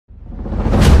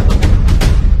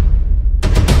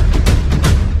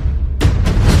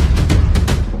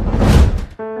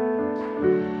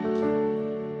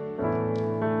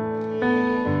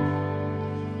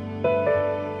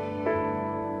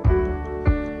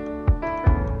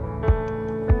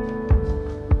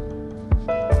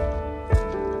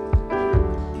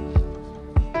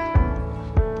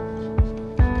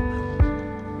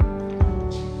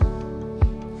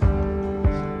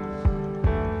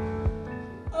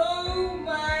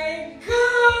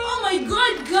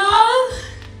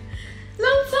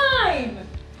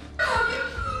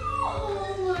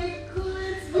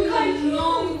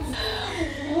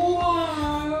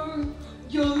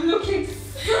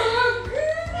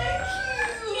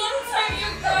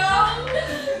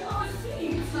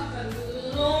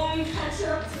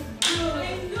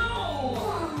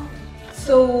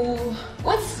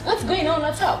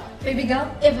Baby girl,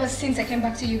 ever since I came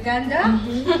back to Uganda,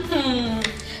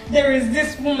 there is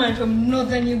this woman from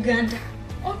northern Uganda.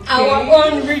 Okay.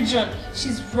 Our own region.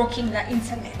 She's rocking the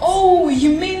internet. Oh,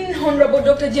 you mean Honorable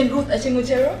Dr. Ruth Aceng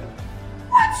Ocero?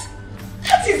 What?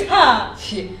 That is her.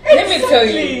 Exactly. Let me tell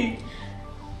you.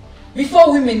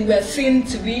 Before women were seen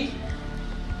to be,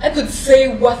 I could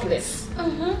say, worthless.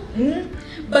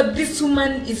 But this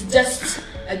woman is just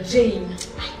a Jane.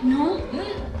 I know.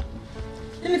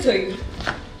 Let me tell you.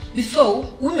 Before,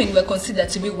 women were considered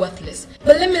to be worthless.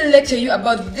 But let me lecture you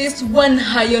about this one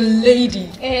iron lady.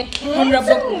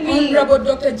 Honorable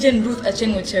Dr. Ruth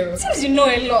Aceng Ocero. Seems you know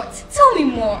a lot. Tell me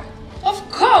more.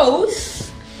 Of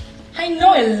course. I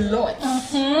know a lot.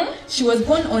 She was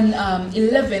born on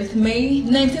 11th May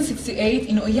 1968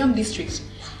 in Oyam district.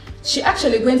 She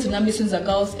actually went to Namisunza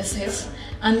Girls SS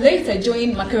and later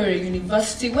joined Makerere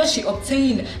University where she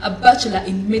obtained a bachelor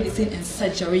in medicine and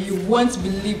surgery. You won't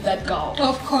believe that girl.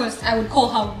 Of course, I would call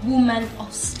her woman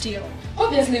of steel.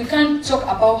 Obviously, we can't talk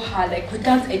about her, like we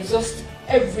can't exhaust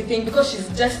everything because she's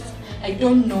just, I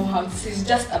don't know how, she's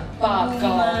just a bad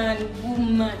girl.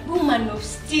 Woman of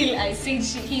steel, I said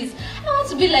she is. I want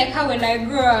to be like her when I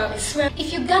grow up. I swear,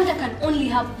 if Uganda can only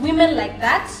have women like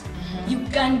that,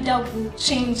 Uganda will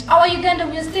change. Our Uganda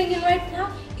we are staying in right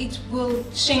now, it will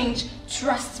change.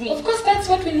 Trust me. Of course, that's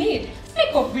what we need.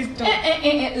 Speak of wisdom.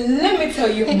 Let me tell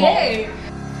you more.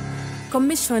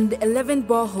 Commissioned 11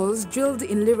 boreholes drilled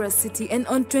in Lira City, and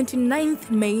on 29th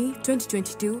May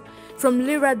 2022 from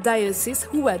Lira Diocese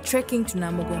who were trekking to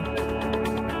Namugon.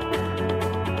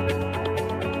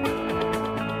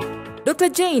 Dr.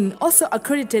 Jane also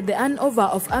accredited the handover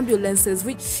of ambulances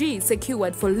which she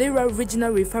secured for Lira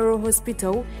Regional Referral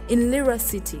Hospital in Lira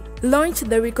City. Launched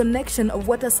the reconnection of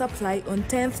water supply on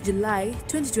 10th July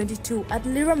 2022 at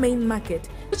Lira Main Market,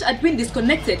 which had been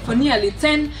disconnected for nearly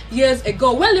 10 years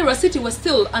ago when Lira City was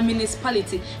still a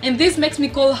municipality. And this makes me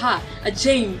call her a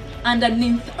Jane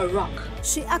underneath a rock.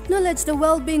 She acknowledged the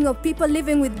well-being of people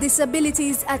living with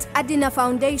disabilities at Adina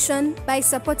Foundation by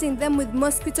supporting them with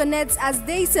mosquito nets as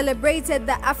they celebrated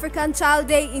the African Child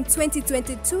Day in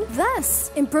 2022,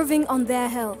 thus improving on their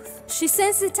health. She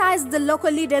sensitized the local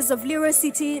leaders of Lira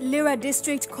City, Lira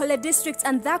District, Kole District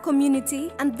and their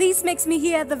community, and this makes me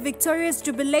hear the victorious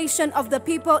jubilation of the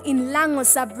people in Lango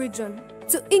sub-region.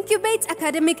 To incubate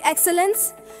academic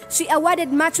excellence, she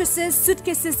awarded mattresses,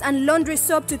 suitcases and laundry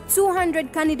soap to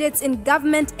 200 candidates in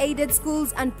government-aided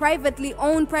schools and privately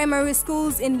owned primary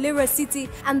schools in Lira City,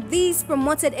 and these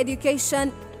promoted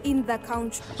education in the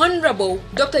country. Honorable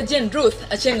Dr. Ruth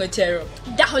Aceng Ocero.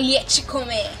 Daholie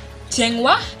chikome.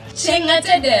 Chengwa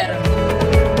Chengatedero.